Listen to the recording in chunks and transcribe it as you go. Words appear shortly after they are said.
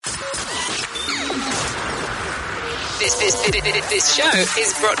This show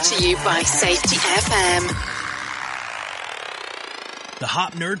is brought to you by Safety FM. The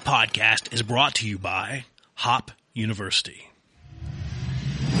Hop Nerd Podcast is brought to you by Hop University.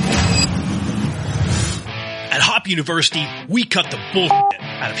 At Hop University, we cut the bullshit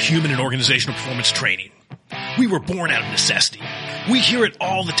out of human and organizational performance training. We were born out of necessity. We hear it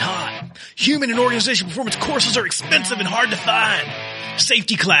all the time. Human and organizational performance courses are expensive and hard to find.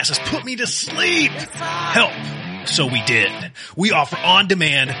 Safety classes put me to sleep. Help. So we did. We offer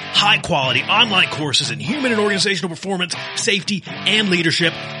on-demand, high-quality online courses in human and organizational performance, safety, and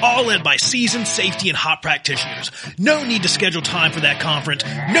leadership, all led by seasoned safety and hop practitioners. No need to schedule time for that conference,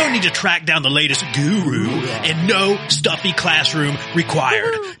 no need to track down the latest guru, and no stuffy classroom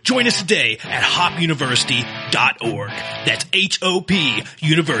required. Join us today at hopuniversity.org. That's HOP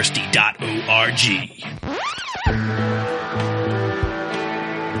university.org.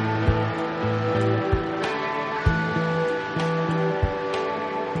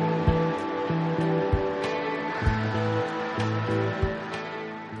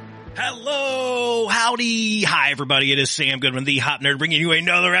 Hello, howdy, hi everybody, it is Sam Goodman, the Hop Nerd, bringing you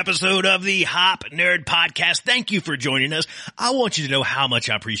another episode of the Hop Nerd Podcast. Thank you for joining us. I want you to know how much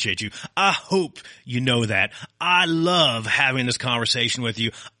I appreciate you. I hope you know that. I love having this conversation with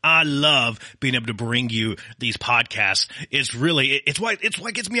you. I love being able to bring you these podcasts. It's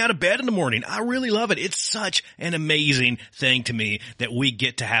what gets me out of bed in the morning. I really love it. It's such an amazing thing to me that we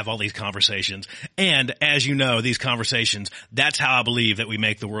get to have all these conversations. And as you know, these conversations, that's how I believe that we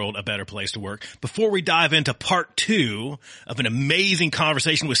make the world a better place to work. Before we dive into part 2 of an amazing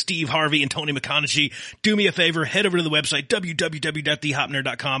conversation with Steve Harvey and Tony McConachie, do me a favor, head over to the website,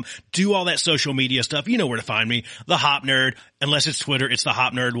 www.thehopnerd.com. Do all that social media stuff. You know where to find me, The Hop Nerd. Unless it's Twitter, it's The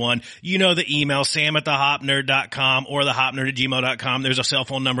Hop Nerd one. You know the email, sam@thehopnerd.com or thehopnerd@gmail.com. There's a cell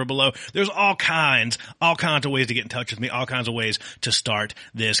phone number below. There's all kinds of ways to get in touch with me, all kinds of ways to start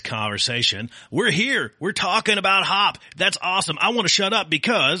this conversation. We're here. We're talking about hop. That's awesome. I want to shut up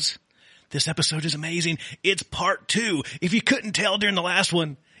because this episode is amazing. It's part 2. If you couldn't tell during the last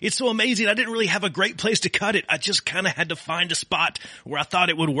one, it's so amazing. I didn't really have a great place to cut it. I just kind of had to find a spot where I thought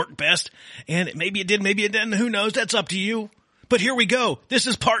it would work best. And maybe it did, maybe it didn't. Who knows? That's up to you. But here we go. This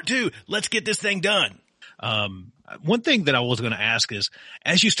is part 2. Let's get this thing done. One thing that I was going to ask is,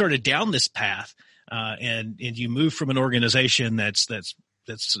 as you started down this path, and you moved from an organization that's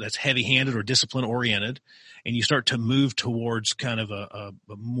heavy-handed or discipline-oriented, and you start to move towards kind of a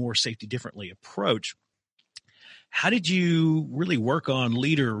more safety differently approach, how did you really work on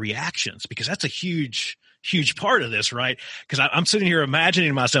leader reactions? Because that's a huge part of this, right? Because I'm sitting here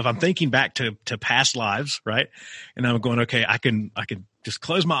imagining myself, I'm thinking back to past lives, right? And I'm going, okay, I can just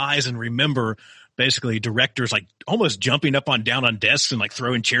close my eyes and remember basically directors like almost jumping up down on desks and like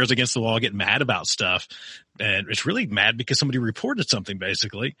throwing chairs against the wall, getting mad about stuff. And it's really mad because somebody reported something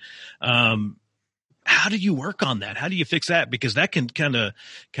basically. How do you work on that? How do you fix that? Because that can kind of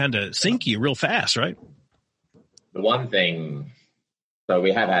sink you real fast, right? The one thing, so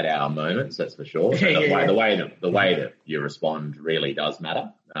we have had our moments, that's for sure. So the way that you respond really does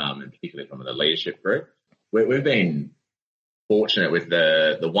matter, and particularly from the leadership group. We've been fortunate with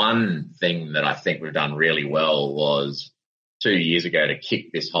the one thing that I think we've done really well was 2 years ago to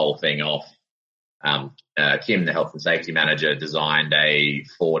kick this whole thing off. Kim, the health and safety manager, designed a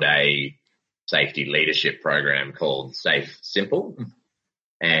 4-day safety leadership program called Safe Simple.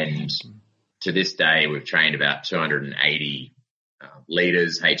 And to this day, we've trained about 280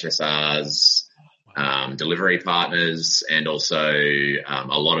 leaders, HSRs, delivery partners, and also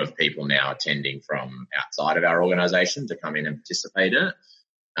a lot of people now attending from outside of our organisation to come in and participate in it.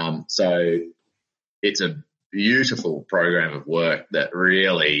 So it's a beautiful program of work that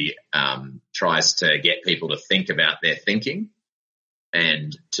really tries to get people to think about their thinking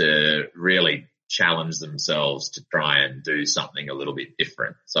and to really challenge themselves to try and do something a little bit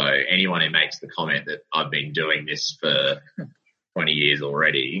different. So anyone who makes the comment that I've been doing this for 20 years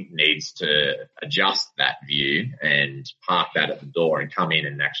already needs to adjust that view and park that at the door and come in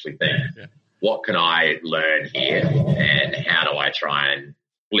and actually think, what can I learn here and how do I try and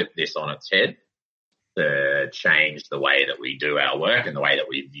flip this on its head to change the way that we do our work and the way that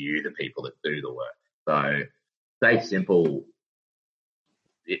we view the people that do the work. So Safe Simple,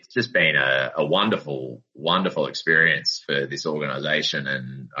 it's just been a wonderful, wonderful experience for this organisation,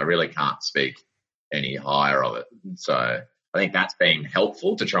 and I really can't speak any higher of it. So I think that's been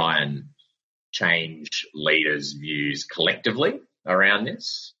helpful to try and change leaders' views collectively around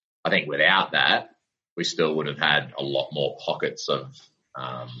this. I think without that, we still would have had a lot more pockets of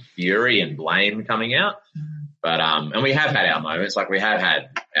fury and blame coming out. But and we have had our moments, like we have had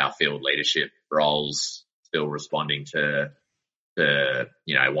our field leadership roles still responding to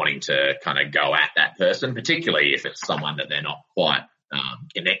wanting to kind of go at that person, particularly if it's someone that they're not quite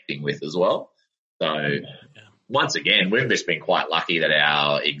connecting with as well. So once again, we've just been quite lucky that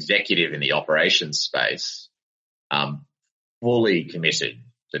our executive in the operations space fully committed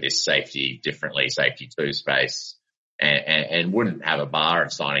to this safety differently, safety two space, and wouldn't have a bar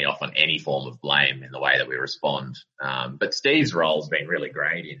of signing off on any form of blame in the way that we respond. But Steve's role's been really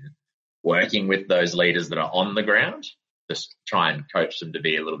great in working with those leaders that are on the ground, just try and coach them to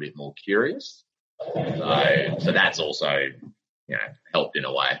be a little bit more curious. So that's also, helped in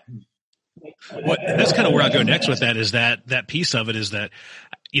a way. Well, that's kind of where I go next with that, is that piece of it is that,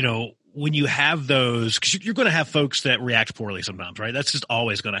 when you have those, because you're going to have folks that react poorly sometimes, right? That's just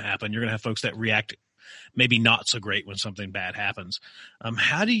always going to happen. You're going to have folks that react maybe not so great when something bad happens.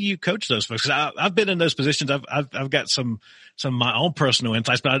 How do you coach those folks? 'Cause I've been in those positions. I've got some of my own personal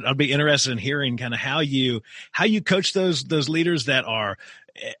insights, but I'd be interested in hearing kind of how you coach those leaders that are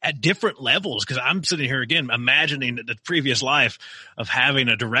at different levels. 'Cause I'm sitting here again, imagining the previous life of having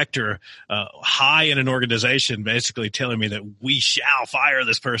a director, high in an organization, basically telling me that we shall fire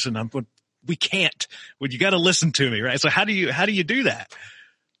this person. We can't. Well, you got to listen to me, right? So how do you do that?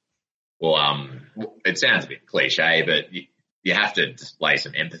 Well, it sounds a bit cliche, but you have to display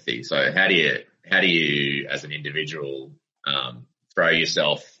some empathy. So how do you as an individual, throw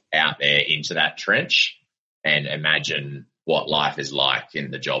yourself out there into that trench and imagine what life is like in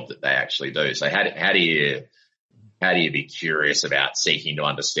the job that they actually do? So how do you be curious about seeking to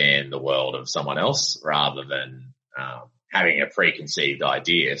understand the world of someone else rather than, having a preconceived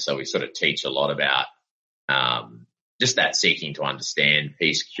idea? So we sort of teach a lot about, just that seeking to understand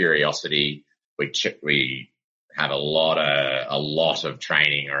piece, curiosity. We have a lot of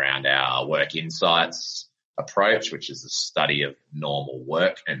training around our work insights approach, which is the study of normal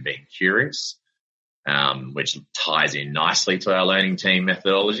work and being curious, which ties in nicely to our learning team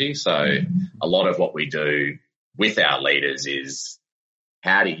methodology. So a lot of what we do with our leaders is,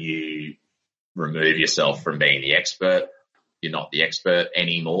 how do you remove yourself from being the expert? You're not the expert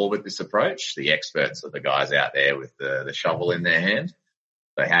anymore with this approach. The experts are the guys out there with the shovel in their hand.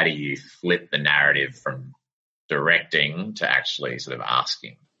 So how do you flip the narrative from directing to actually sort of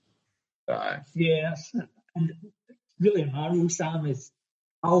asking? Yes, and really my role, Sam, is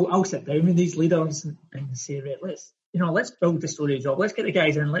I'll sit down with these leaders and say, right, let's build the story job. Let's get the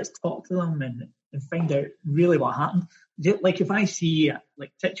guys in, let's talk to them and find out really what happened. Like if I see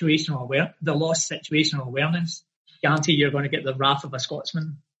the lost situational awareness, guarantee you're going to get the wrath of a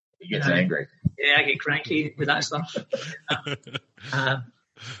Scotsman. He gets angry. Yeah, I get cranky with that stuff.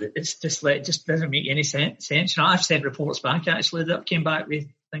 It's just it just doesn't make any sense. I've sent reports back actually that came back with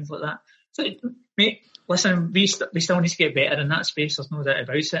things like that. So, mate, listen, we still need to get better in that space. There's no doubt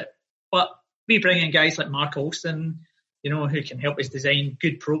about it. But we bring in guys like Mark Olston, who can help us design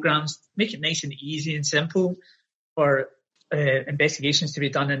good programs, make it nice and easy and simple for investigations to be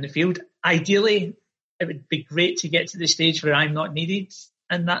done in the field. Ideally, it would be great to get to the stage where I'm not needed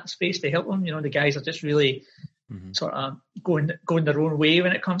in that space to help them. The guys are just really sort of going their own way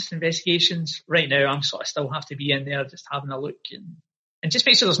when it comes to investigations. Right now, I'm sort of still have to be in there just having a look and just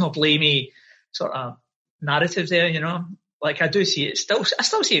make sure there's no blamey sort of narrative there, Like I do see it I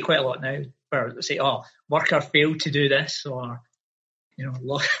still see it quite a lot now where they say, worker failed to do this, or,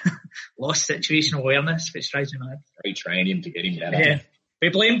 lost situational awareness, which drives me mad. We trained him to get him better. Yeah. We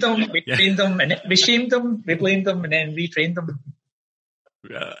blamed them, we trained them, and we shamed them, we blamed them, and then retrained them.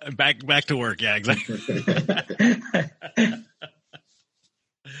 Back to work. Yeah, exactly.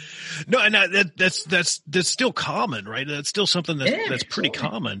 No, and that's still common, right? That's still something that's pretty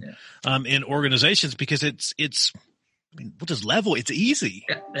common in organizations, because it's we'll just level. It's easy.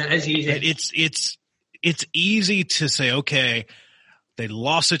 Yeah, it is easy. It's easy to say, okay, they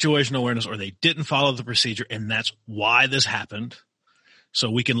lost situational awareness or they didn't follow the procedure, and that's why this happened. So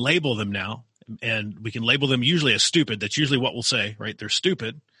we can label them now, and we can label them usually as stupid. That's usually what we'll say, right? They're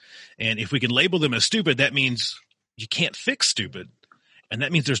stupid. And if we can label them as stupid, that means you can't fix stupid. And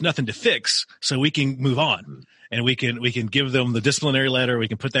that means there's nothing to fix. So we can move on, and we can give them the disciplinary letter. We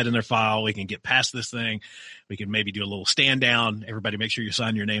can put that in their file. We can get past this thing. We can maybe do a little stand down. Everybody make sure you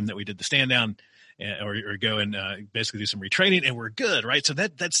sign your name that we did the stand down, or go and basically do some retraining, and we're good, right? So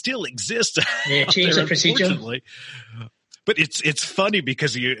that still exists. Yeah, change the procedure. But it's funny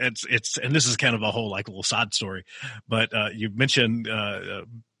because it's and this is kind of a whole little side story, but you mentioned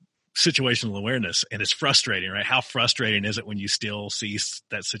situational awareness, and it's frustrating, right? How frustrating is it when you still see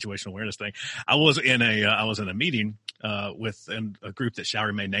that situational awareness thing? I was in a meeting with a group that shall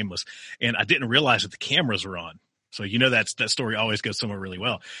remain nameless, and I didn't realize that the cameras were on. So that story always goes somewhere really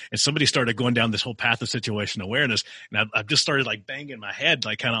well. And somebody started going down this whole path of situational awareness, and I've just started like banging my head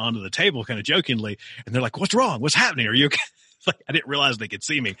like kind of onto the table, kind of jokingly, and they're like, "What's wrong? What's happening? Are you okay?" It's like I didn't realize they could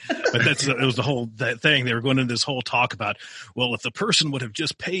see me, but it was that thing. They were going into this whole talk about, well, if the person would have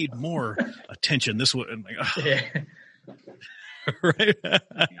just paid more attention, this would. And like, oh. Yeah. Right.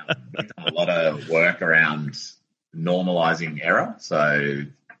 We've done a lot of work around normalizing error. So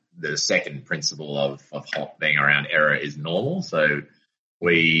the second principle of HOP being around error is normal. So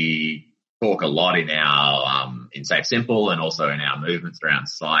we talk a lot in our in Safe Simple and also in our movements around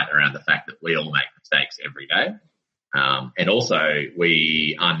site around the fact that we all make mistakes every day. And also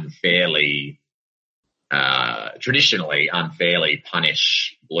we traditionally unfairly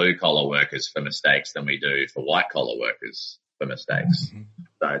punish blue collar workers for mistakes than we do for white collar workers for mistakes. Mm-hmm.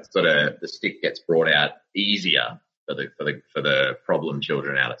 So it's sort of the stick gets brought out easier for the problem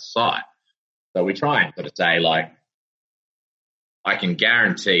children out at site. So we try and sort of say, like, I can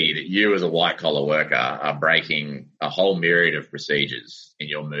guarantee that you as a white collar worker are breaking a whole myriad of procedures in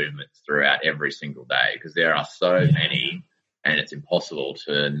your movements throughout every single day, because there are so many and it's impossible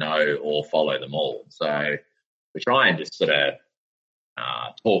to know or follow them all. So we try and just sort of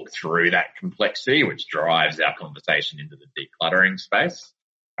talk through that complexity, which drives our conversation into the decluttering space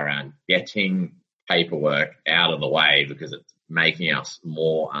around getting paperwork out of the way, because it's making us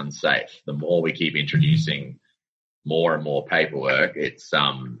more unsafe. The more we keep introducing more and more paperwork, it's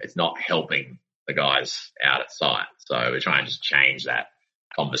not helping the guys out at site. So we're trying to just change that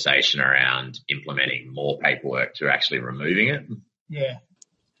conversation around implementing more paperwork to actually removing it. Yeah.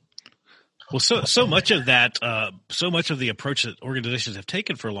 Well, so much of that, so much of the approach that organizations have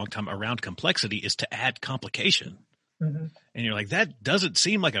taken for a long time around complexity is to add complication. Mm-hmm. And you're like, that doesn't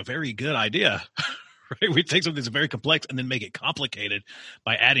seem like a very good idea. Right? We take something that's very complex and then make it complicated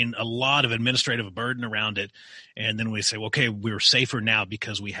by adding a lot of administrative burden around it. And then we say, well, okay, we're safer now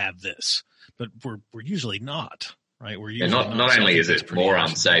because we have this, but we're usually not, right? We're usually not only is it more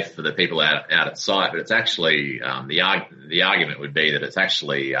unsafe for the people out at site, but it's actually, the argument would be that it's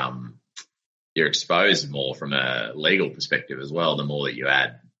actually, you're exposed more from a legal perspective as well, the more that you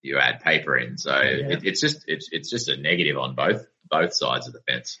add paper in. So it's just a negative on both sides of the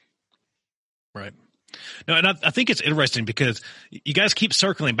fence. Right. No, and I think it's interesting because you guys keep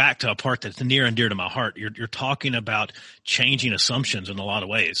circling back to a part that's near and dear to my heart. You're talking about changing assumptions in a lot of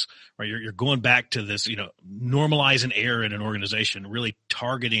ways, right? You're going back to this, normalizing error in an organization, really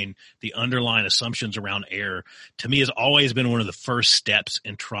targeting the underlying assumptions around error. To me, has always been one of the first steps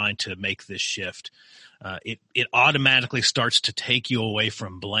in trying to make this shift. It automatically starts to take you away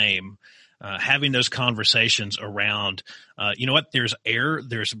from blame. Having those conversations around, there's error,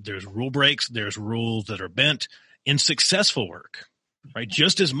 there's rule breaks, there's rules that are bent in successful work, right?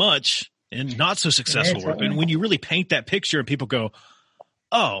 Just as much in not so successful work. And when you really paint that picture and people go,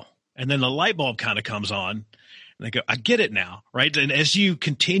 oh, and then the light bulb kind of comes on and they go, I get it now, right? And as you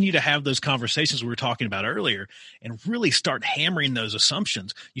continue to have those conversations we were talking about earlier and really start hammering those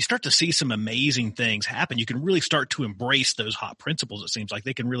assumptions, you start to see some amazing things happen. You can really start to embrace those hot principles. It seems like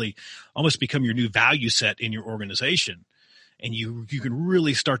they can really almost become your new value set in your organization. And you can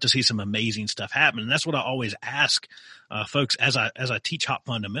really start to see some amazing stuff happen. And that's what I always ask folks as I teach hot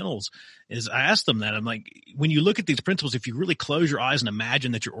fundamentals is I ask them that. I'm like, when you look at these principles, if you really close your eyes and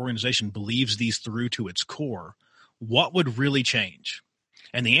imagine that your organization believes these through to its core, what would really change?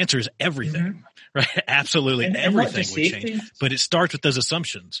 And the answer is everything, right? Absolutely everything would change. But it starts with those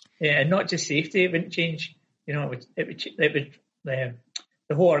assumptions. Yeah, and not just safety. It wouldn't change. The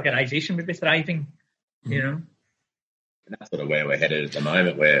whole organization would be thriving, And that's sort of where we're headed at the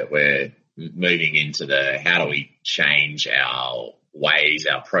moment. We're moving into how do we change our ways,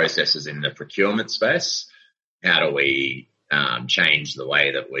 our processes in the procurement space? How do we change the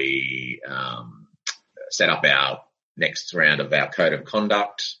way that we set up our next round of our code of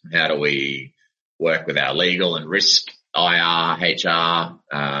conduct? How do we work with our legal and risk, IR, HR,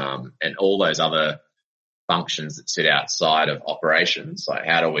 and all those other functions that sit outside of operations? So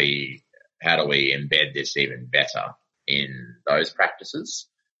how do we embed this even better in those practices,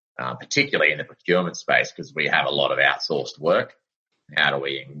 particularly in the procurement space, because we have a lot of outsourced work? How do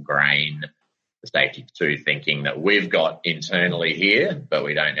we ingrain the Safety 2 thinking that we've got internally here, but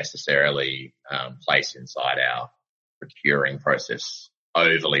we don't necessarily place inside our procuring process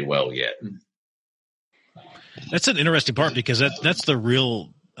overly well yet? That's an interesting part because that's the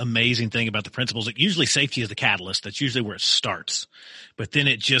real amazing thing about the principles. Usually safety is the catalyst. That's usually where it starts, but then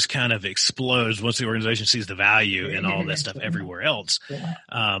it just kind of explodes once the organization sees the value and all that stuff everywhere else.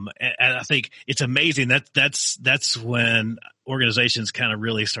 And I think it's amazing that's when organizations kind of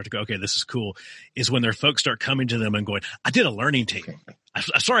really start to go, okay, this is cool, is when their folks start coming to them and going, I did a learning team.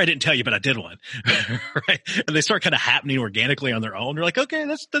 I'm sorry I didn't tell you, but I did one. Right. And they start kind of happening organically on their own. They're like, okay,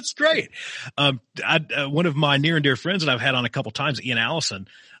 that's great. One of my near and dear friends that I've had on a couple times, Ian Allison,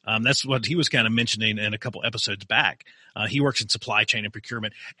 that's what he was kind of mentioning in a couple episodes back. He works in supply chain and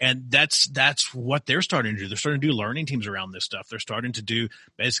procurement, and that's what they're starting to do. They're starting to do learning teams around this stuff. They're starting to do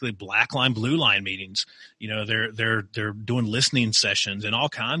basically black line, blue line meetings. You know, they're doing listening sessions and all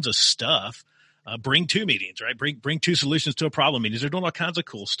kinds of stuff. Bring two meetings, right? Bring two solutions to a problem meetings. They're doing all kinds of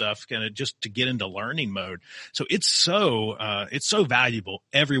cool stuff, kind of just to get into learning mode. So it's so valuable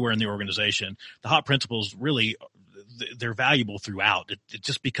everywhere in the organization. The HOP principles really, they're valuable throughout. It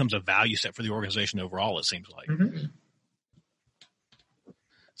just becomes a value set for the organization overall, it seems like. Mm-hmm.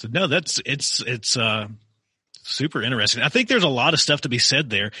 So no, it's super interesting. I think there's a lot of stuff to be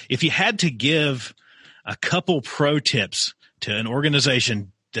said there. If you had to give a couple pro tips to an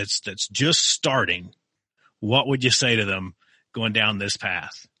organization that's just starting, what would you say to them going down this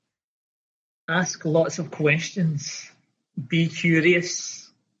path? Ask lots of questions. Be curious.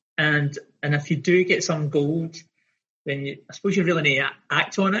 And if you do get some gold, then I suppose you really need to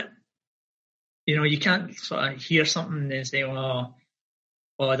act on it. You know, you can't sort of hear something and say, oh,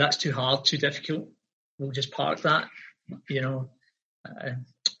 that's too hard, too difficult. We'll just park that. You know,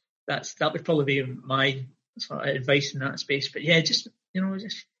 that would probably be my sort of advice in that space. But yeah, just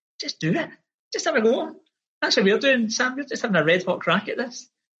do it. Just have a go. That's what we're doing, Sam. We're just having a red hot crack at this.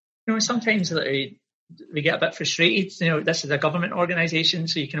 You know, sometimes we get a bit frustrated. You know, this is a government organisation,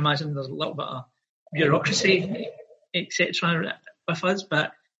 so you can imagine there's a little bit of bureaucracy, etc. with us.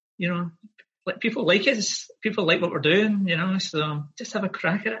 But you know, people like us. People like what we're doing. You know, so just have a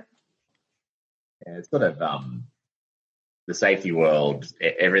crack at it. Yeah, it's sort of the safety world.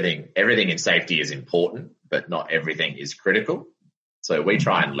 Everything in safety is important, but not everything is critical. So we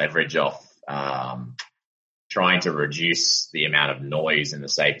try and leverage off trying to reduce the amount of noise in the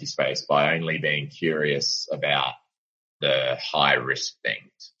safety space by only being curious about the high risk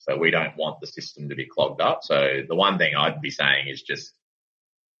things. So we don't want the system to be clogged up. So the one thing I'd be saying is just,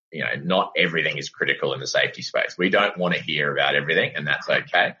 you know, not everything is critical in the safety space. We don't want to hear about everything, and that's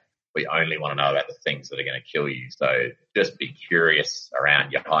okay. We only want to know about the things that are going to kill you. So just be curious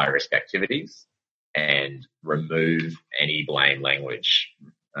around your high risk activities and remove any blame language.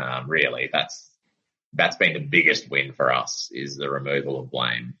 Really, that's been the biggest win for us, is the removal of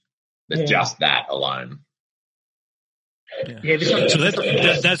blame. Just that alone. Yeah. So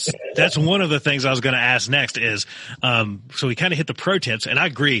that's one of the things I was going to ask next is, so we kind of hit the pro tips, and I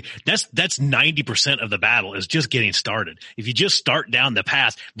agree. That's 90% of the battle is just getting started. If you just start down the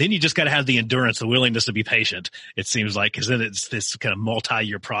path, then you just got to have the endurance, the willingness to be patient. It seems like, because then it's this kind of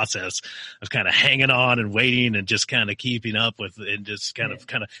multi-year process of kind of hanging on and waiting and just kind of keeping up with and just kind of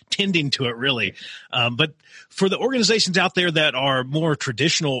tending to it, really. But for the organizations out there that are more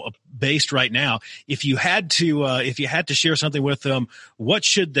traditional based right now, if you had to share something with them, what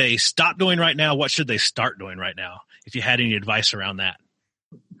should they stop doing right now? What should they start doing right now? If you had any advice around that.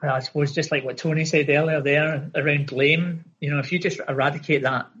 Well, I suppose just like what Tony said earlier there around blame, you know, if you just eradicate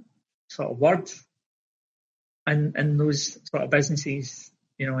that sort of word in those sort of businesses,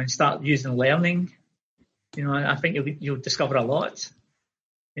 you know, and start using learning, you know, I think you'll discover a lot.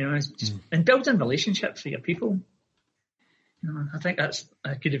 You know, and building relationships with your people. You know, I think that's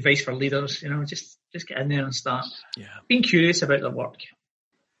a good advice for leaders. You know, just get in there and start being curious about their work.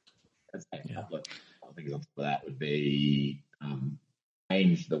 I think example of that would be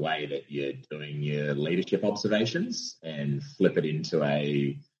change the way that you're doing your leadership observations and flip it into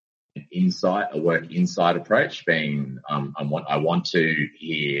a work insight approach. Being, I want to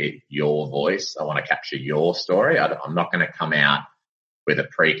hear your voice. I want to capture your story. I'm not going to come out with a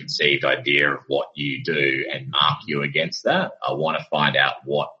preconceived idea of what you do and mark you against that. I want to find out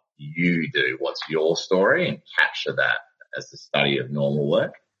what you do, what's your story, and capture that as the study of normal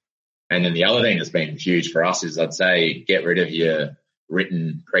work. And then the other thing that's been huge for us is, I'd say, get rid of your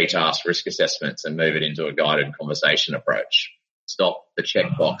written pre-task risk assessments and move it into a guided conversation approach. Stop the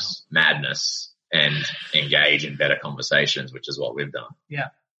checkbox madness and engage in better conversations, which is what we've done.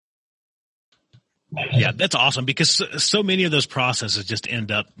 Yeah, that's awesome, because so many of those processes just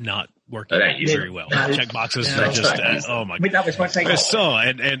end up not working very well. Checkboxes are just, oh my God. That was one thing.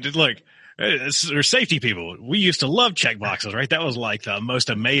 And look, they're safety people. We used to love checkboxes, right? That was like the most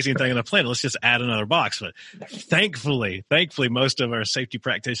amazing thing on the planet. Let's just add another box. But thankfully, most of our safety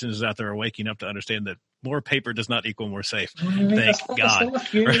practitioners out there are waking up to understand that more paper does not equal more safe. Thank God.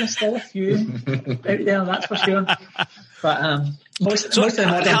 There's still a few out there, that's for sure. But most of the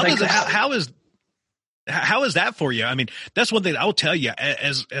modern How is that for you? I mean, that's one thing I'll tell you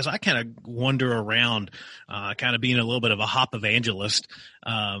as I kind of wander around, kind of being a little bit of a hop evangelist.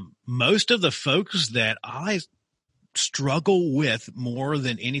 Most of the folks that I struggle with more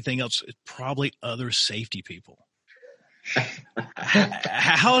than anything else is probably other safety people.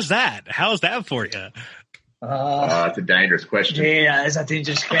 How is that? How is that for you? It's a dangerous question. Yeah, it's a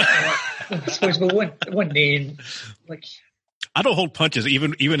dangerous question. I suppose one name, like, I don't hold punches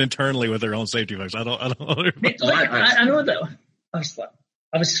even internally with their own safety folks. I don't. I know that. I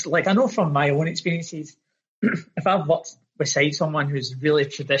was like, I know from my own experiences, if I've worked beside someone who's really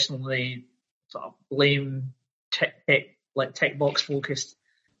traditionally sort of lame, tech box focused,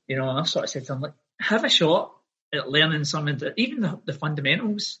 I've sort of said to them, like, have a shot at learning something that even the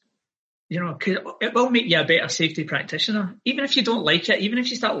fundamentals, cause it will make you a better safety practitioner. Even if you don't like it, even if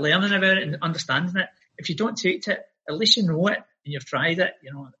you start learning about it and understanding it, if you don't take to it, at least you know it and you've tried it.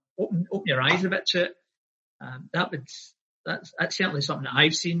 Open your eyes a bit to it. That's certainly something that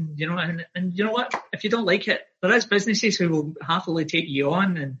I've seen. And you know what? If you don't like it, there is businesses who will happily take you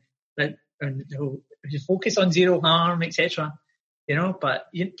on and if you focus on zero harm, etc. But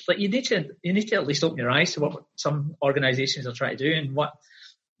you need to at least open your eyes to what some organisations are trying to do and what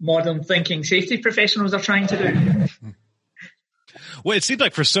modern thinking safety professionals are trying to do. Well, it seems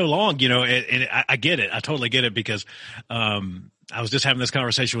like for so long, and I get it. I totally get it because I was just having this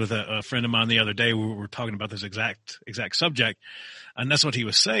conversation with a friend of mine the other day. We were talking about this exact subject, and that's what he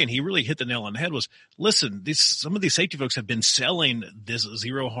was saying. He really hit the nail on the head was, listen, some of these safety folks have been selling this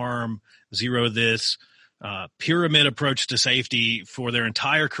zero harm, zero this, pyramid approach to safety for their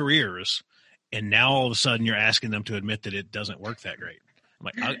entire careers. And now all of a sudden you're asking them to admit that it doesn't work that great. I'm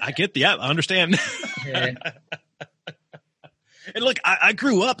like, I get I understand. Yeah. And look, I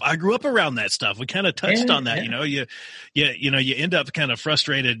grew up around that stuff. We kind of touched on that, you end up kind of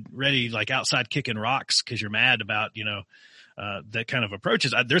frustrated, ready, like outside kicking rocks because you're mad about, that kind of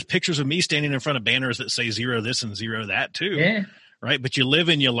approaches. There's pictures of me standing in front of banners that say zero this and zero that too. Yeah. Right. But you live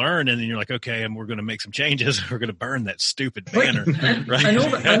and you learn and then you're like, okay, and we're going to make some changes. We're going to burn that stupid banner. Right.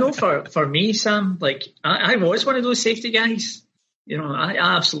 I know for me, Sam, like I was one of those safety guys. I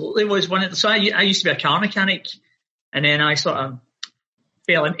absolutely was one of the, so I used to be a car mechanic. And then I sort of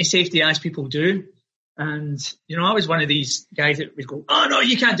fell into safety as people do. And, I was one of these guys that would go, oh, no,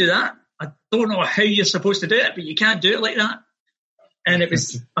 you can't do that. I don't know how you're supposed to do it, but you can't do it like that. And it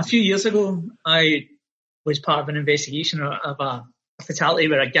was a few years ago, I was part of an investigation of a fatality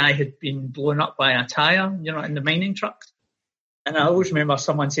where a guy had been blown up by a tyre, in the mining truck. And I always remember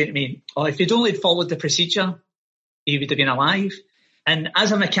someone saying to me, oh, if he'd only followed the procedure, he would have been alive. And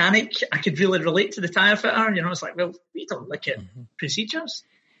as a mechanic, I could really relate to the tyre fitter. It's like, well, we don't look at procedures.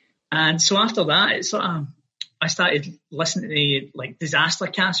 And so after that, it's sort of, I started listening to the Disaster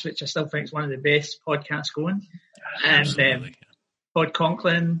Cast, which I still think is one of the best podcasts going. And Pod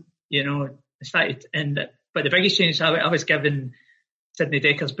Conklin, I started, but the biggest change, I was given Sidney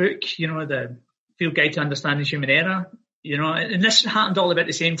Decker's book, the Field Guide to Understanding Human Error, and this happened all about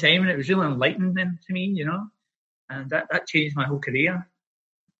the same time, and it was really enlightening to me, and that changed my whole career.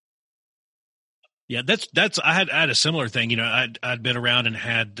 Yeah, that's. I had a similar thing. I'd been around and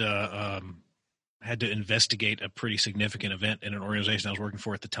had to investigate a pretty significant event in an organization I was working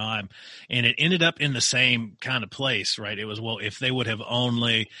for at the time, and it ended up in the same kind of place. Right? It was, well, if they would have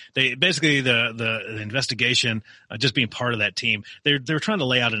only the investigation, just being part of that team, they're trying to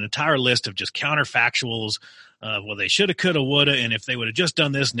lay out an entire list of just counterfactuals. Well, they shoulda, coulda, woulda, and if they would have just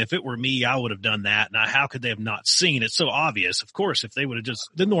done this, and if it were me, I would have done that. Now, how could they have not seen it? So obvious, of course, if they would have just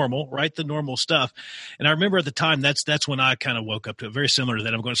the normal stuff. And I remember at the time, that's when I kind of woke up to it, very similar to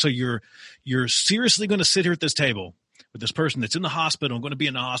that. I'm going, so you're seriously going to sit here at this table with this person that's in the hospital, and going to be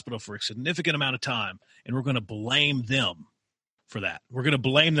in the hospital for a significant amount of time, and we're going to blame them for that. We're going to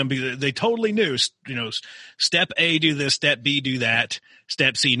blame them because they totally knew, step A, do this, step B, do that,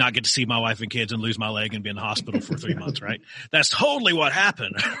 step C, not get to see my wife and kids and lose my leg and be in the hospital for 3 months, right? That's totally what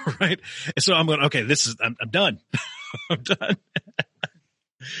happened, right? And so I'm going, okay, I'm done. I'm done.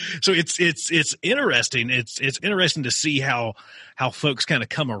 So it's interesting. It's interesting to see how folks kind of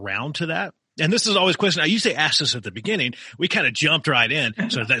come around to that. And this is always a question. I usually ask this at the beginning. We kind of jumped right in.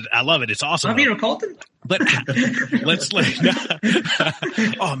 So I love it. It's awesome. Have you recorded? But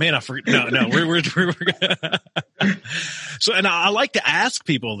oh man, I forgot. No, we're so, and I like to ask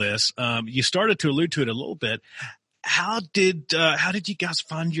people this. You started to allude to it a little bit. How did you guys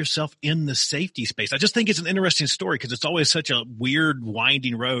find yourself in the safety space? I just think it's an interesting story because it's always such a weird,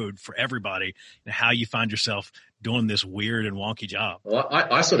 winding road for everybody, and how you find yourself doing this weird and wonky job. Well,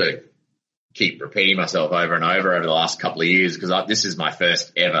 I sort of keep repeating myself over and over the last couple of years because this is my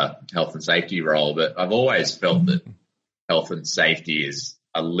first ever health and safety role, but I've always felt that health and safety is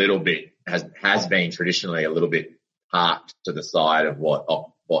a little bit, has been traditionally a little bit parked to the side of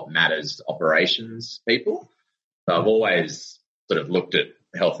what matters to operations people. So I've always sort of looked at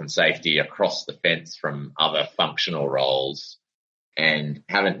health and safety across the fence from other functional roles and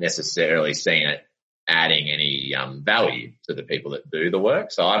haven't necessarily seen it adding any value to the people that do the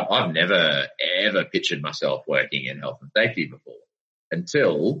work. So I've never, ever pictured myself working in health and safety before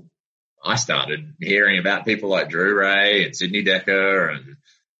until I started hearing about people like Drew Ray and Sydney Decker and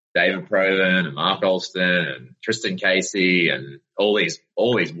David Proven and Mark Alston and Tristan Casey and all these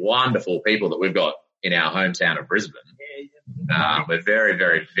wonderful people that we've got in our hometown of Brisbane. We're very,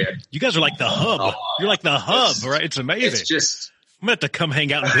 very, very. You guys are like the hub. You're like the hub, right? It's amazing. It's just. I'm going to have to come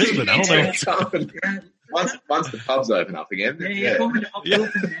hang out in Brisbane. I don't know. Once the pubs open up again.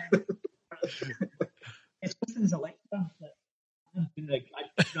 It's Brisbane's elected. I've been like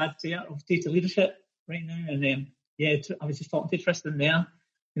grad chair of data leadership right now, and I was just talking to Tristan there.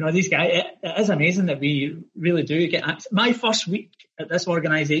 You know, these guys. It is amazing that we really do get. My first week at this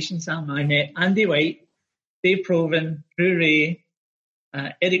organisation, Sam, I met Andy White, Dave Proven, Drew Ray,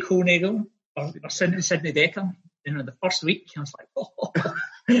 Eric Hohenagel, or Sydney Decker. You know, the first week, I was like, oh,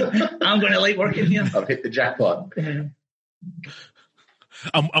 I'm going to like working here. I've hit the jackpot.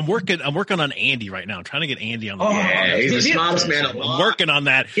 I'm working on Andy right now. I'm trying to get Andy on the yeah, he's the smartest man alive. I'm working on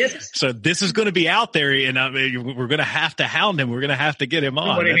that. Yes. So this is going to be out there, and we're going to have to hound him. We're going to have to get him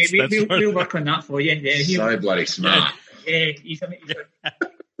on. Worry, we'll work on that for you. Yeah, so bloody smart. Yeah,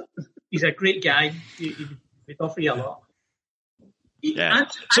 he's a great guy. He'd offer you a lot. Yeah.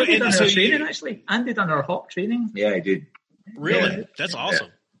 Andy done our training, actually. Andy done our HOP training. Yeah, he did. Really? Yeah. That's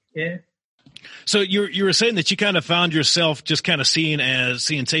awesome. Yeah. So you were saying that you kind of found yourself just kind of seeing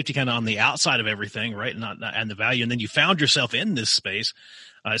safety kind of on the outside of everything, right? Not and the value. And then you found yourself in this space.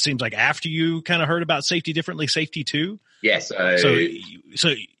 It seems like after you kind of heard about safety differently, safety too. Yes. So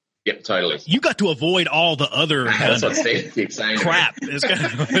yep, totally. You got to avoid all the other that's what Steve keeps saying. Crap. It's kind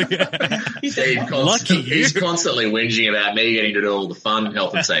of, lucky he's constantly whinging about me getting to do all the fun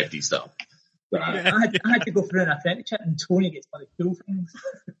health and safety stuff. So, I had to go through an apprenticeship, and Tony gets one of the cool things.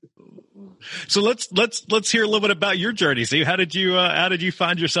 So let's hear a little bit about your journey. So how did you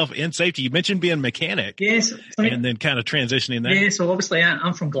find yourself in safety? You mentioned being a mechanic. Yes. And then kind of transitioning there. Yeah. So obviously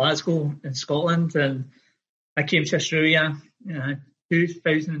I'm from Glasgow in Scotland, and I came to Australia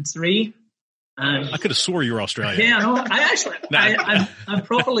 2003. I could have swore you were Australian. Yeah, no, I'm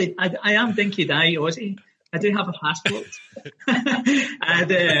properly, I am dinky die Aussie. I do have a passport.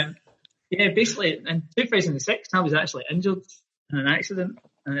 And basically in 2006, I was actually injured in an accident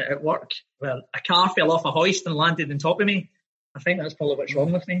at work. Well, a car fell off a hoist and landed on top of me. I think that's probably what's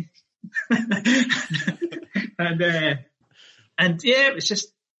wrong with me. and it was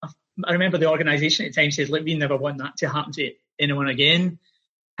just, I remember the organisation at the time said, look, we never want that to happen to anyone again.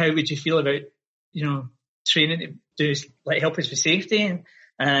 How would you feel about, training to do, help us with safety?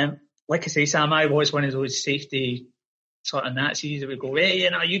 And like I say, Sam, I was one of those safety sort of Nazis that would go, hey,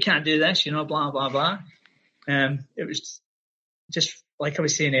 you can't do this, blah, blah, blah. It was just like I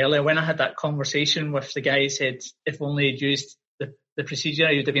was saying earlier, when I had that conversation with the guy who said, if only he'd used the procedure,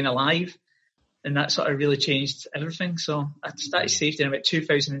 he would have been alive. And that sort of really changed everything. So I started safety in about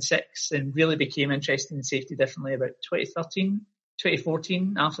 2006 and really became interested in safety differently about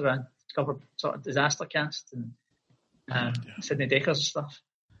 2014, after I covered sort of disaster cast and Sydney Deckers and stuff.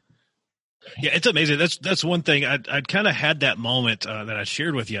 Yeah, it's amazing. That's one thing. I'd kind of had that moment that I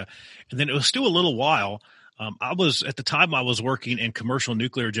shared with you, and then it was still a little while. I was working in commercial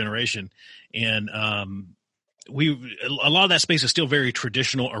nuclear generation, and a lot of that space is still very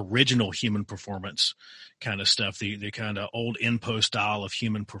traditional, original human performance kind of stuff. The kind of old INPO style of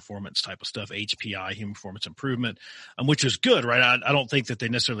human performance type of stuff, HPI, human performance improvement, which is good, right? I don't think that they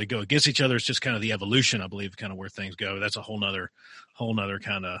necessarily go against each other. It's just kind of the evolution, I believe, kind of where things go. That's a whole nother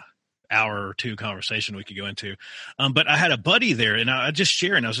kind of hour or two conversation we could go into. But I had a buddy there, and I was just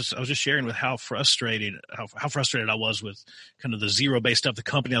sharing with how frustrated I was with kind of the zero-based stuff. The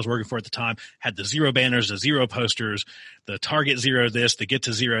company I was working for at the time had the zero banners, the zero posters, the target zero this, the get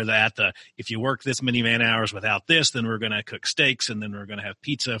to zero that, if you work this many man hours without this, then we're going to cook steaks, and then we're going to have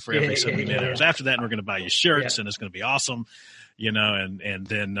pizza for every so many man hours after that, and we're going to buy you shirts, and it's going to be awesome. And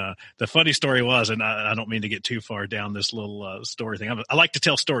then the funny story was, and I don't mean to get too far down this little story thing. I like to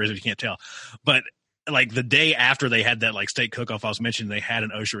tell stories if you can't tell, but like the day after they had that steak cook-off, I was mentioning they had an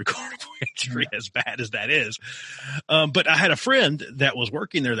OSHA recordable injury, as bad as that is. But I had a friend that was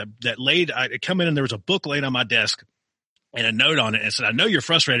working there that I come in and there was a book laid on my desk, and a note on it and said, I know you're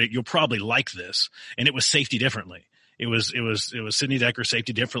frustrated. You'll probably like this. And it was Safety Differently. It was Sidney Decker's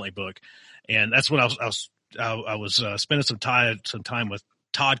Safety Differently book. And that's what I was spending some time with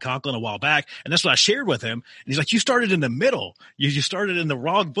Todd Conklin a while back. And that's what I shared with him. And he's like, you started in the middle. You started in the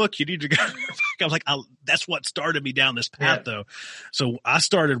wrong book. You need to go. I was like, that's what started me down this path though. So I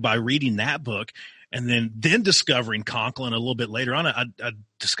started by reading that book. And then discovering Conklin a little bit later on. I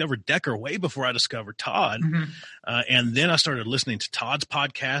discovered Decker way before I discovered Todd. Mm-hmm. And then I started listening to Todd's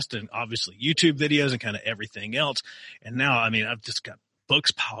podcast and obviously YouTube videos and kind of everything else. And now, I mean, I've just got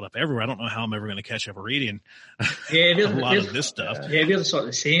books piled up everywhere. I don't know how I'm ever going to catch up reading a lot of this stuff. Yeah, we're sort of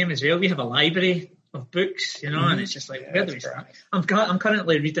the same as well. We have a library of books, and it's just like, where do we start? I'm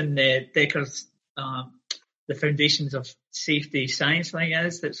currently reading Decker's The Foundations of Safety Science, I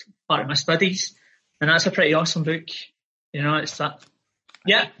guess. That's part of my studies. And that's a pretty awesome book. It's that.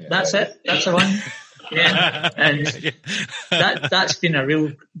 Yeah, that's it. That's the one. Yeah. And that's been a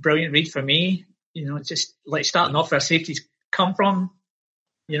real brilliant read for me. It's just like starting off where safety's come from,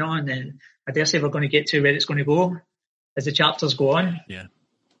 and then I dare say we're going to get to where it's going to go as the chapters go on. Yeah.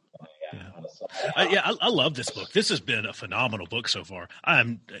 I love this book. This has been a phenomenal book so far.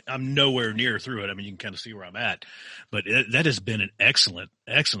 I'm nowhere near through it. I mean, you can kind of see where I'm at, but that has been an excellent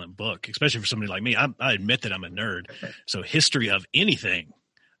book, especially for somebody like me. I admit that I'm a nerd, so history of anything,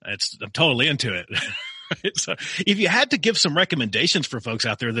 I'm totally into it. So if you had to give some recommendations for folks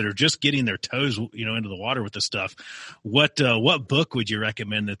out there that are just getting their toes, into the water with this stuff, what book would you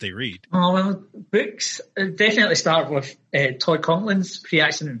recommend that they read? Oh, well, books, definitely start with Todd Conklin's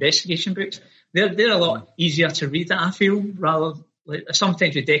pre-accident investigation books. They're a lot easier to read, I feel, rather like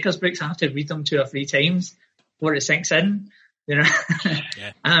sometimes with Decker's books, I have to read them 2 or 3 times before it sinks in, Yeah.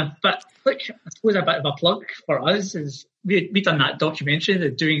 But look, I suppose a bit of a plug for us is we done that documentary, the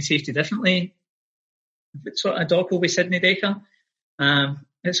Doing Safety Differently. It's sort of a doco with Sidney Decker.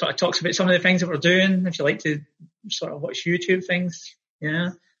 It sort of talks about some of the things that we're doing. If you like to sort of watch YouTube things,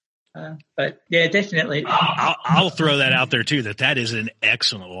 but yeah, definitely. I'll throw that out there too. That is an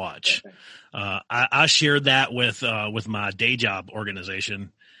excellent watch. I shared that with my day job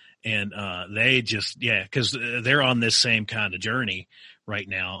organization, and they just because they're on this same kind of journey right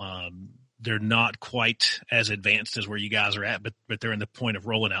now. They're not quite as advanced as where you guys are at, but they're in the point of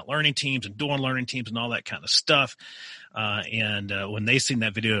rolling out learning teams and doing learning teams and all that kind of stuff. And when they seen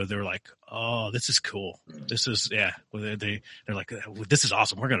that video, they were like, "Oh, this is cool. This is they're like, this is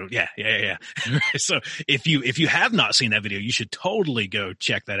awesome. We're gonna yeah." So if you have not seen that video, you should totally go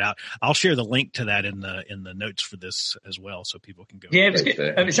check that out. I'll share the link to that in the notes for this as well, so people can go. Yeah, it was good.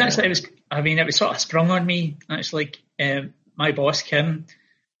 It was sort of sprung on me actually. My boss Kim,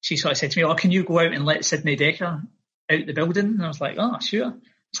 she sort of said to me, "Oh, can you go out and let Sidney Decker out the building?" And I was like, "Oh, sure."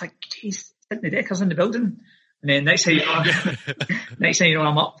 It's like, "Geez, Sidney Decker's in the building." And then next thing you know,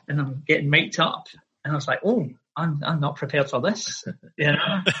 I'm up and I'm getting mic'd up, and I was like, "Oh, I'm not prepared for this," But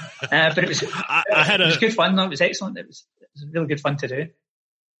it was it was good fun. Though. It was excellent. It was really good fun to do.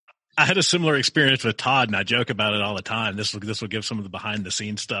 I had a similar experience with Todd, and I joke about it all the time. This will give some of the behind the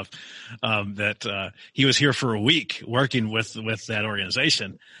scenes stuff. That he was here for a week working with that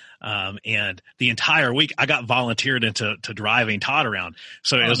organization. And the entire week I got volunteered into driving Todd around.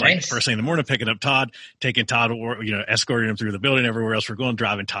 So it was nice. Like first thing in the morning, picking up Todd, taking Todd, escorting him through the building everywhere else we're going,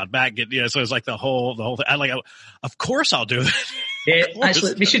 driving Todd back. So it was like the whole thing. Of course I'll do that. Yeah,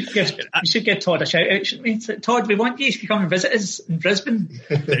 actually, we should give Todd a shout out, shouldn't we? Todd, we want you to come and visit us in Brisbane.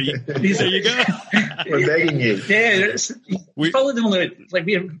 There you go. We're begging you. Yeah, we probably the only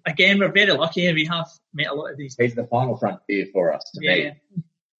we're very lucky and we have met a lot of these. He's the final frontier for us to meet.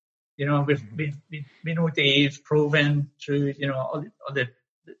 We know Dave, Proven, Drew, all the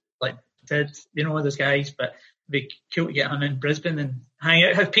Ted, all those guys, but it'd be cool to get him in Brisbane and hang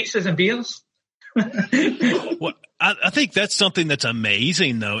out, have pizzas and beers. Well, I think that's something that's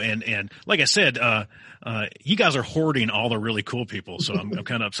amazing though. And like I said, you guys are hoarding all the really cool people. So I'm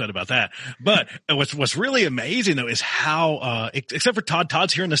kind of upset about that. But what's really amazing though is how, except for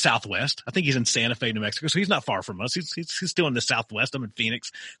Todd's here in the Southwest. I think he's in Santa Fe, New Mexico. So he's not far from us. He's still in the Southwest. I'm in Phoenix.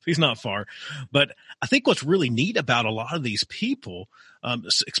 So he's not far. But I think what's really neat about a lot of these people,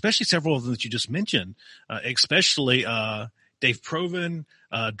 especially several of them that you just mentioned, especially, Dave Proven,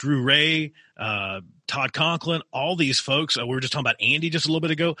 Drew Ray, Todd Conklin, all these folks, we were just talking about Andy just a little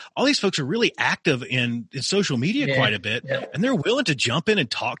bit ago. All these folks are really active in social media quite a bit, and they're willing to jump in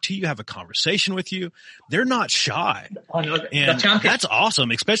and talk to you, have a conversation with you. They're not shy. And that's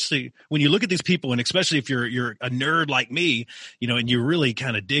awesome, especially when you look at these people, and especially if you're a nerd like me, and you're really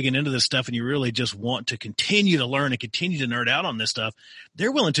kind of digging into this stuff and you really just want to continue to learn and continue to nerd out on this stuff.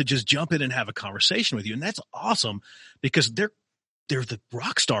 They're willing to just jump in and have a conversation with you. And that's awesome because they're the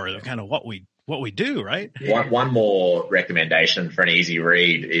rock star of kind of what we do, right? One more recommendation for an easy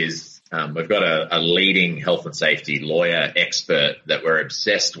read is we've got a leading health and safety lawyer expert that we're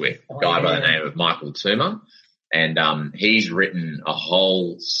obsessed with, a guy by the name of Michael Toomer. And he's written a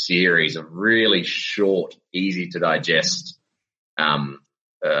whole series of really short, easy to digest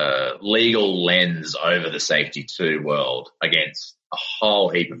legal lens over the safety 2 world against a whole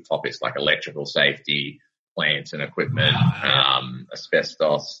heap of topics like electrical safety, plant and equipment,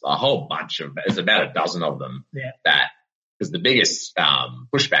 asbestos, a whole bunch of, there's about a dozen of them because the biggest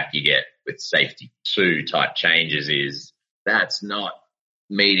pushback you get with safety 2 type changes is that's not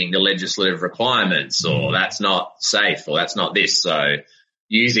meeting the legislative requirements, or that's not safe, or that's not this. So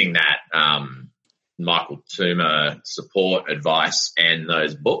using that Michael Toomer support, advice, and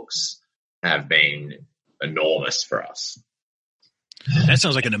those books have been enormous for us. That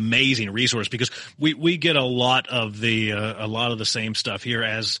sounds like an amazing resource because we get a lot of the same stuff here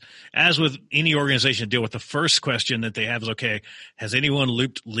as with any organization to deal with. The first question that they have is, okay, has anyone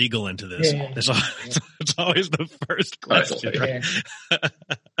looped legal into this? Yeah. It's always the first question. Right? Yeah.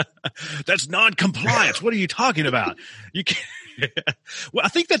 That's non-compliance. What are you talking about? You can't. Well, I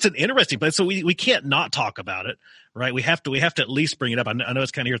think that's an interesting place. So we can't not talk about it, right? We have to at least bring it up. I know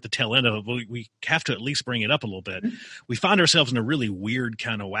it's kind of here at the tail end of it, but we have to at least bring it up a little bit. We find ourselves in a really weird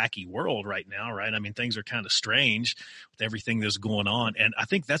kind of wacky world right now, right? I mean, things are kind of strange with everything that's going on. And I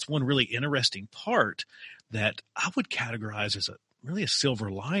think that's one really interesting part that I would categorize as really a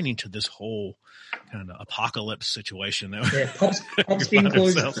silver lining to this whole kind of apocalypse situation that pubs being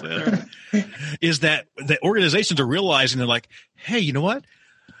closed. Is that the organizations are realizing they're like, hey, you know what?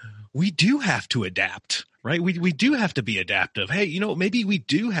 We do have to adapt, right? We do have to be adaptive. Hey, maybe we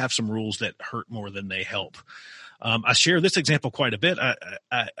do have some rules that hurt more than they help. I share this example quite a bit.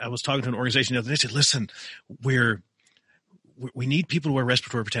 I was talking to an organization the other day. They said, listen, we need people to wear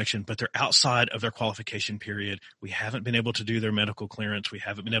respiratory protection, but they're outside of their qualification period. We haven't been able to do their medical clearance. We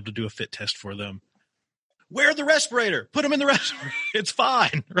haven't been able to do a fit test for them. Wear the respirator. Put them in the respirator. It's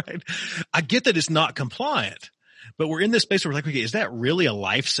fine, right? I get that it's not compliant, but we're in this space where we're like, okay, is that really a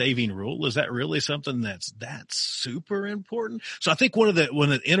life-saving rule? Is that really something that's super important? So I think one of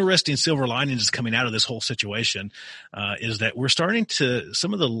the interesting silver linings coming out of this whole situation is that we're starting to,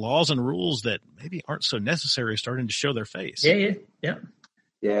 some of the laws and rules that maybe aren't so necessary are starting to show their face.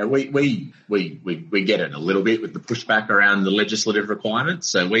 Yeah, we get it a little bit with the pushback around the legislative requirements.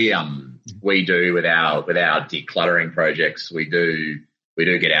 So we do with our decluttering projects, we do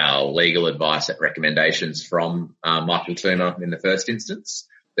get our legal advice and recommendations from Michael Toomer in the first instance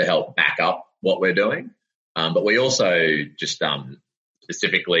to help back up what we're doing. But we also just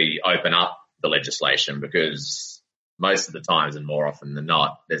specifically open up the legislation because most of the times and more often than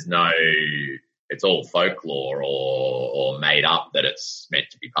not, it's all folklore or made up that it's meant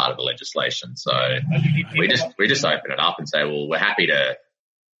to be part of the legislation. So we just open it up and say, well, we're happy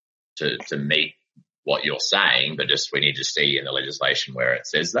to meet what you're saying, but we need to see in the legislation where it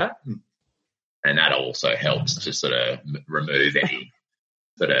says that. And that also helps to sort of remove any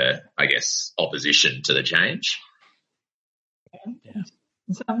sort of, I guess, opposition to the change. Yeah.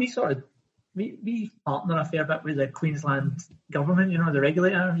 So we partner a fair bit with the Queensland government, the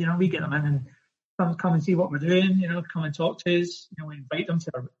regulator, we get them in and come and see what we're doing, come and talk to us, we invite them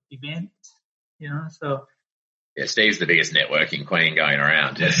to our event, so. Yeah, Steve's the biggest networking queen going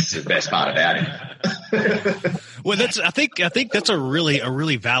around. It's the best part about him. Well, I think that's a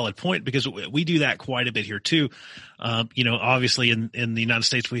really valid point because we do that quite a bit here too. Obviously in the United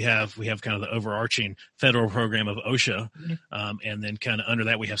States we have kind of the overarching federal program of OSHA, and then kind of under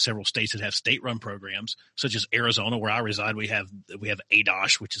that we have several states that have state-run programs, such as Arizona, where I reside. We have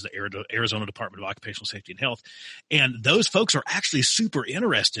ADOSH, which is the Arizona Department of Occupational Safety and Health, and those folks are actually super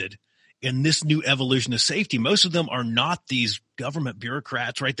interested in this new evolution of safety. Most of them are not these government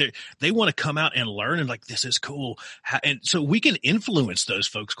bureaucrats, right? They want to come out and learn and like, this is cool. And so we can influence those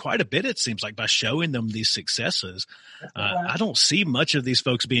folks quite a bit, it seems like, by showing them these successes. I don't see much of these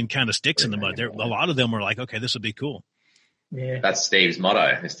folks being kind of sticks in the mud. A lot of them are like, okay, this would be cool. Yeah. That's Steve's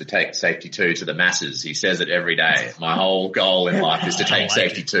motto, is to take safety 2 to the masses. He says it every day. My whole goal in life is to take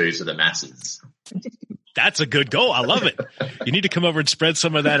safety 2 to the masses. That's a good goal. I love it. You need to come over and spread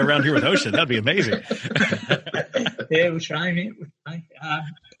some of that around here with Ocean. That'd be amazing. Yeah, we'll try, mate. We'll try.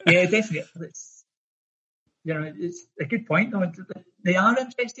 Yeah, definitely. It's a good point, though. They are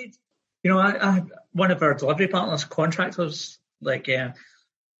interested. I one of our delivery partners, contractors,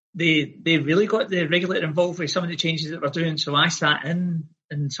 they really got the regulator involved with some of the changes that we're doing. So I sat in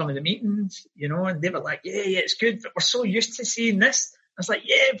some of the meetings, and they were like, yeah, it's good, but we're so used to seeing this. I was like,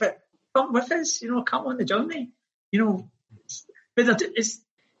 yeah, but come with us, come on the journey, but it's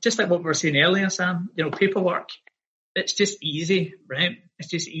just like what we were saying earlier, Sam, paperwork, it's just easy, right? It's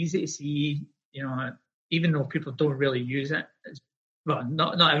just easy to see, even though people don't really use it. Well,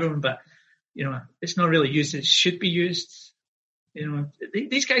 not everyone, but, it's not really used as it should be used.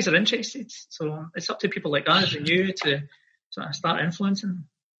 These guys are interested. So it's up to people like us and you to sort of start influencing.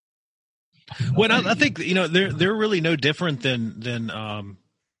 Well, I think, they're really no different than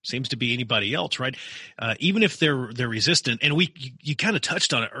seems to be anybody else, right? Even if they're resistant, and you kind of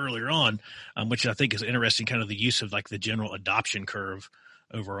touched on it earlier on, which I think is interesting, kind of the use of like the general adoption curve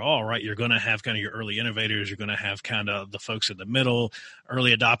overall, right? You're going to have kind of your early innovators. You're going to have kind of the folks in the middle,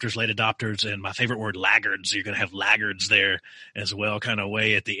 early adopters, late adopters, and my favorite word, laggards. You're going to have laggards there as well, kind of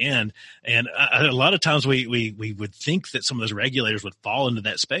way at the end. And a lot of times we would think that some of those regulators would fall into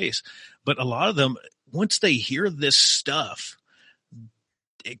that space, but a lot of them, once they hear this stuff,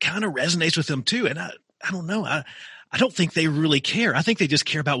 it kind of resonates with them too. And I don't know. I don't think they really care. I think they just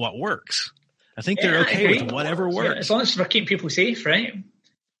care about what works. I think they're okay with whatever works. Yeah, as long as we're keeping people safe, right?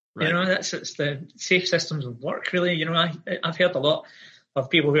 It's the safe systems of work, really. I've heard a lot of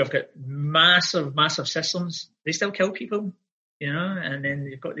people who have got massive, massive systems. They still kill people, and then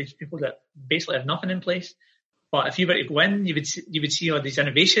you've got these people that basically have nothing in place. But if you were to go in, you would see all this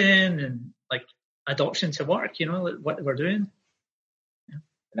innovation and like adoption to work, what we're doing. And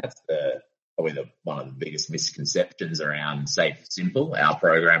that's probably one of the biggest misconceptions around Safe Simple. Our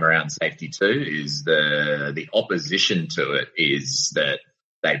program around Safety 2 is the opposition to it is that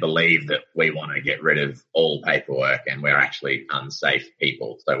they believe that we want to get rid of all paperwork and we're actually unsafe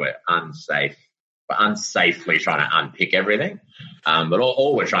people. So we're unsafely trying to unpick everything. But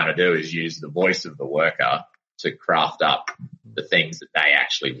all we're trying to do is use the voice of the worker to craft up the things that they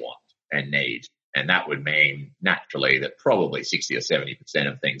actually want and need. And that would mean naturally that probably 60 or 70%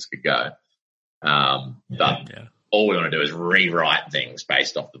 of things could go. But all we want to do is rewrite things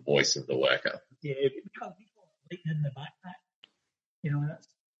based off the voice of the worker. Yeah, because people are in the backpack.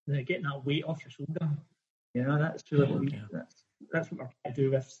 They're getting that weight off your shoulder. That's really that's what we're trying to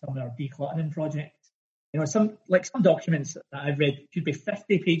do with some of our decluttering projects. Some documents that I've read could be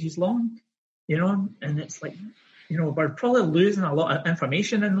 50 pages long, and it's like, we're probably losing a lot of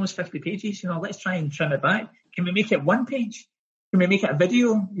information in those 50 pages. Let's try and trim it back. Can we make it one page? Can we make it a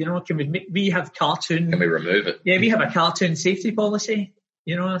video? Can we have cartoon? Can we remove it? Yeah, we have a cartoon safety policy.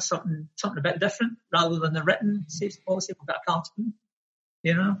 Something a bit different rather than the written safety policy. We've got a cartoon.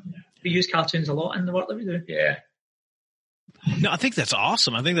 We use cartoons a lot in the work that we do. Yeah. No, I think that's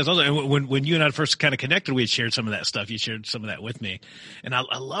awesome. I think that's awesome. And when you and I first kind of connected, we had shared some of that stuff. You shared some of that with me. And I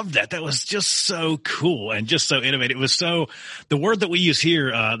love that. That was just so cool and just so innovative. It was the word that we use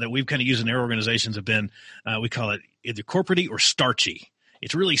here, that we've kind of used in our organizations have been, we call it either corporate-y or starchy.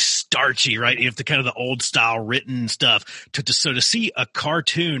 It's really starchy, right? If the kind of the old style written stuff so to see a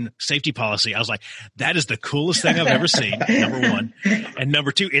cartoon safety policy, I was like, that is the coolest thing I've ever seen. Number one. And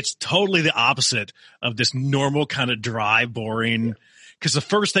number two, it's totally the opposite of this normal kind of dry, boring. Because the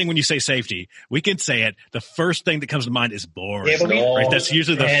first thing when you say safety, we can say it. The first thing that comes to mind is boring. Yeah, right? That's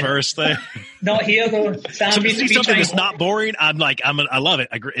usually the first thing. Not here though. Sam, so to see something that's not boring, I love it.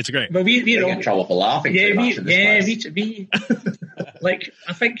 It's great. But we get in trouble for laughing too much in this place.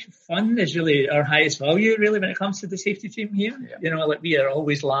 I think fun is really our highest value, really, when it comes to the safety team here. Yeah. We are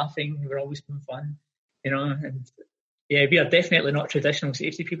always laughing. We're always having fun. And we are definitely not traditional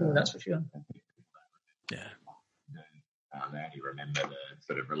safety people. That's for sure. Yeah. You remember the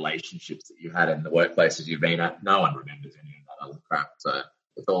sort of relationships that you had in the workplaces you've been at. No one remembers any of that other crap. So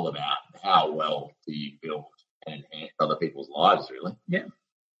it's all about how well do you build and enhance other people's lives, really. Yeah.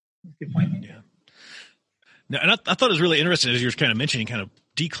 Good point. Yeah. Now, and I thought it was really interesting as you were kind of mentioning kind of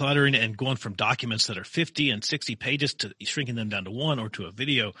decluttering and going from documents that are 50 and 60 pages to shrinking them down to one or to a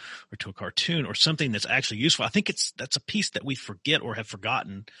video or to a cartoon or something that's actually useful. I think that's a piece that we forget or have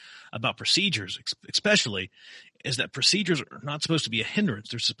forgotten about procedures, especially, is that procedures are not supposed to be a hindrance.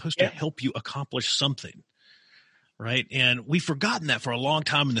 They're supposed to help you accomplish something, right? And we've forgotten that for a long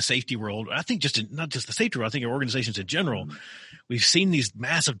time in the safety world. I think not just the safety world, I think our organizations in general, we've seen these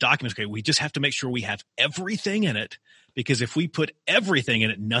massive documents. Okay, we just have to make sure we have everything in it because if we put everything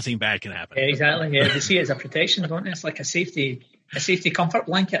in it, nothing bad can happen. Yeah, exactly. Yeah, they see it as a protection, don't they? It's like a safety comfort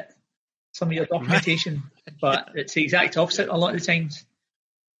blanket. Some of your documentation, but it's the exact opposite a lot of the times.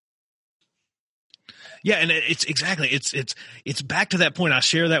 Yeah, and it's exactly it's back to that point. I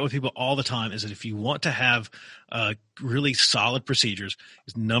share that with people all the time. Is that if you want to have really solid procedures,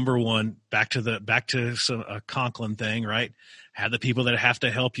 is number one back to some a Conklin thing, right? Have the people that have to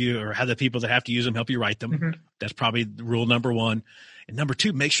help you, or have the people that have to use them help you write them. Mm-hmm. That's probably rule number one. And number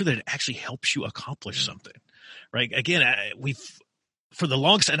two, make sure that it actually helps you accomplish something, right? Again, for the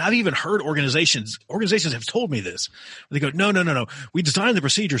longest, and I've even heard organizations have told me this. They go, no. We designed the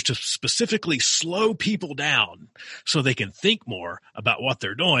procedures to specifically slow people down so they can think more about what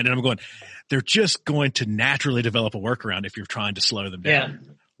they're doing. And I'm going, they're just going to naturally develop a workaround if you're trying to slow them down.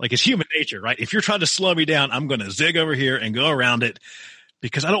 Yeah. Like it's human nature, right? If you're trying to slow me down, I'm going to zig over here and go around it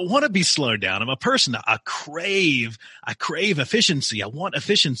because I don't want to be slowed down. I'm a person. I crave efficiency. I want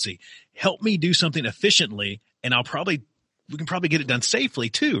efficiency. Help me do something efficiently, and we can probably get it done safely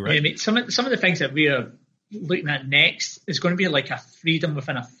too, right? Yeah, I mean, some of the things that we are looking at next is going to be like a freedom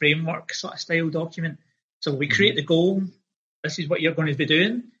within a framework sort of style document. So we create the goal. This is what you're going to be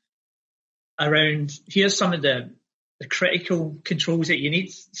doing. Around here's some of the critical controls that you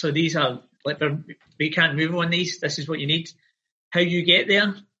need. So these are like we can't move on these. This is what you need. How you get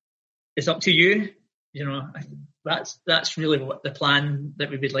there is up to you. You know, that's really what the plan that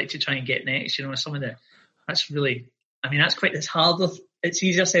we would like to try and get next. You know, that's really. I mean, it's harder. It's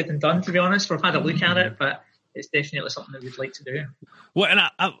easier said than done, to be honest. We've had a look at it, but it's definitely something that we'd like to do. Well, and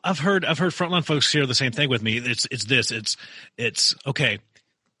I've heard frontline folks share the same thing with me. It's okay.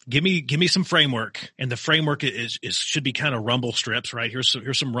 Give me some framework, and the framework should be kind of rumble strips, right? Here's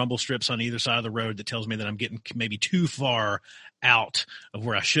some rumble strips on either side of the road that tells me that I'm getting maybe too far out of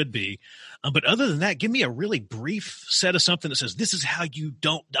where I should be. But other than that, give me a really brief set of something that says, this is how you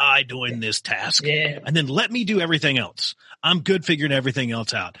don't die doing this task. Yeah. And then let me do everything else. I'm good figuring everything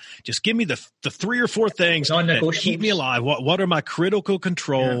else out. Just give me the 3 or 4 things that keep me alive. What are my critical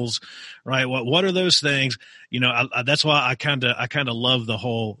controls, right? What are those things? You know, that's why I kind of love the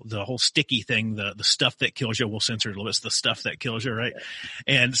whole sticky thing, the stuff that kills you. We'll censor it a little bit. It's the stuff that kills you, right?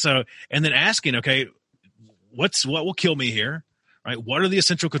 And then asking, okay, what will kill me here? Right? What are the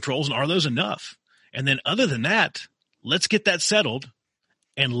essential controls, and are those enough? And then other than that, let's get that settled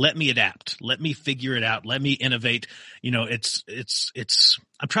and let me adapt. Let me figure it out. Let me innovate. You know,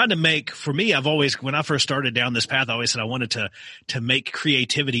 I'm trying to make, for me, when I first started down this path, I always said I wanted to make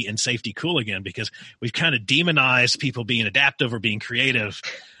creativity and safety cool again, because we've kind of demonized people being adaptive or being creative.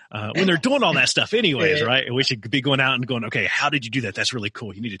 When they're doing all that stuff anyways, right? And we should be going out and going, okay, how did you do that? That's really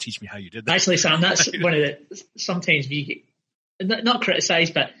cool. You need to teach me how you did that. Actually, Sam, that's one of the, sometimes we get, not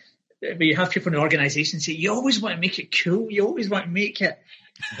criticised, but you have people in the organisation say, you always want to make it cool. You always want to make it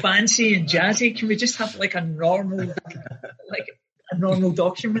fancy and jazzy. Can we just have like a normal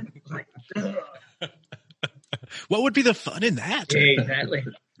document? Like, what would be the fun in that? Exactly.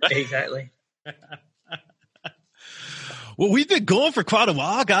 Exactly. Well, we've been going for quite a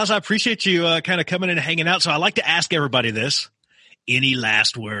while, guys. I appreciate you kind of coming in and hanging out. So I like to ask everybody this. Any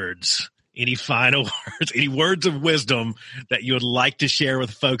last words? Any final words, any words of wisdom that you would like to share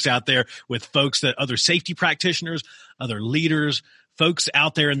with folks out there, with folks that other safety practitioners, other leaders, folks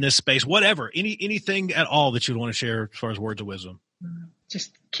out there in this space, whatever, anything at all that you would want to share as far as words of wisdom?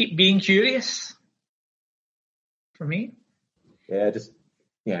 Just keep being curious for me. Yeah, just,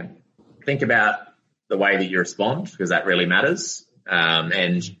 think about the way that you respond, because that really matters,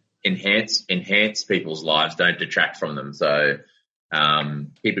 and enhance people's lives, don't detract from them. So,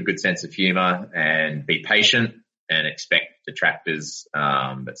 keep a good sense of humor and be patient and expect detractors,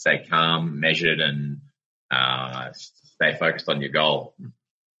 but stay calm, measured, and stay focused on your goal.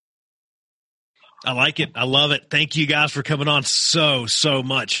 I like it. I love it. Thank you guys for coming on so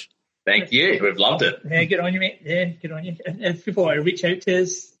much. Thank you. We've loved it. Yeah, good on you, mate. Yeah, good on you. If people want to reach out to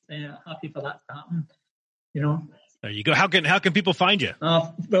us, happy for that to happen. You know. There you go. How can people find you?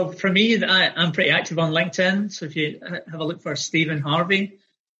 Well, for me, I'm pretty active on LinkedIn. So if you have a look for Stephen Harvey,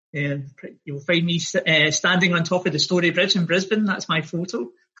 you'll find me standing on top of the Story Bridge in Brisbane. That's my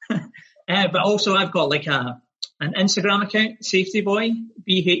photo. But also I've got like an Instagram account, Safety Boy,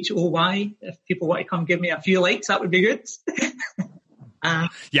 BHOY. If people want to come give me a few likes, that would be good.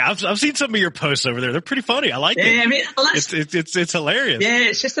 Yeah, I've seen some of your posts over there. They're pretty funny. I like it. I mean, it's hilarious. Yeah,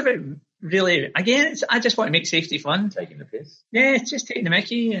 it's just about really, again, I just want to make safety fun. Taking the piss. Yeah, it's just taking the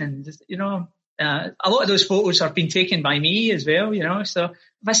mickey, and just, a lot of those photos have been taken by me as well, so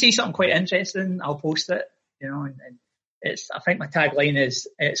if I see something quite interesting, I'll post it, and I think my tagline is,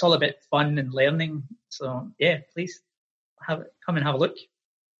 it's all about fun and learning. So yeah, please. come and have a look.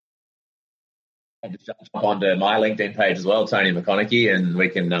 I'll just jump onto my LinkedIn page as well, Tony McConachie, and we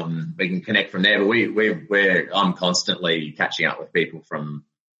can connect from there. But I'm constantly catching up with people from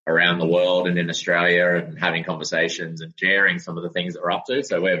around the world and in Australia and having conversations and sharing some of the things that we're up to.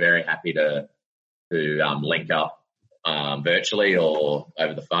 So we're very happy to link up virtually or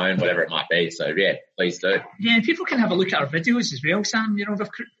over the phone, whatever it might be. So yeah, please do. Yeah, and people can have a look at our videos as well, Sam. You know, we've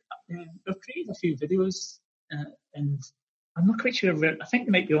created a few videos, and I'm not quite sure where. I think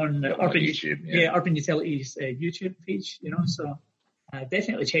they might be on Urban YouTube. Urban Utilities YouTube page. You know, so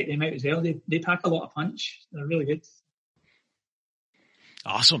definitely check them out as well. They pack a lot of punch. They're really good.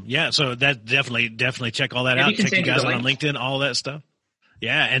 Awesome. Yeah. So that definitely check all that out. Check you guys out on LinkedIn, all that stuff.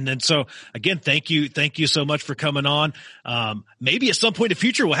 Yeah. And then so again, thank you so much for coming on. Maybe at some point in the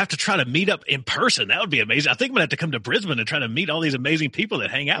future, we'll have to try to meet up in person. That would be amazing. I think I'm gonna have to come to Brisbane and try to meet all these amazing people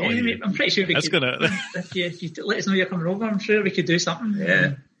that hang out with you. I'm pretty sure if you let us know you're coming over, I'm sure we could do something.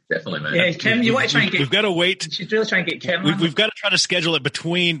 Yeah. Definitely, man. Yeah, Kim, you want to try and get... We've got to wait. You should really try and get Kim. We've got to try to schedule it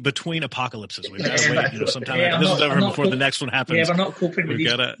between apocalypses. We've got to wait, sometime. This is over before the next one happens. Yeah, we're not coping with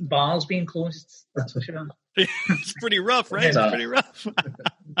these bars being closed. That's for sure. It's pretty rough, right? It's pretty rough.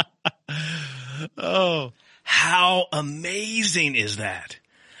 Oh, how amazing is that?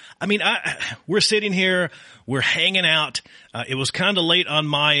 I mean, we're sitting here, we're hanging out. It was kind of late on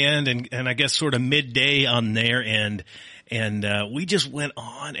my end and I guess sort of midday on their end. And we just went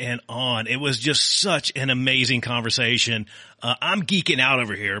on and on. It was just such an amazing conversation. I'm geeking out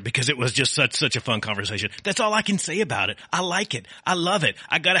over here because it was just such a fun conversation. That's all I can say about it. I like it. I love it.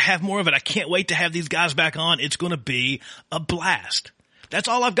 I got to have more of it. I can't wait to have these guys back on. It's going to be a blast. That's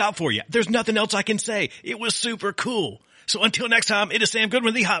all I've got for you. There's nothing else I can say. It was super cool. So until next time, it is Sam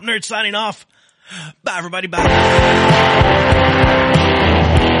Goodwin, the Hop Nerd, signing off. Bye, everybody. Bye.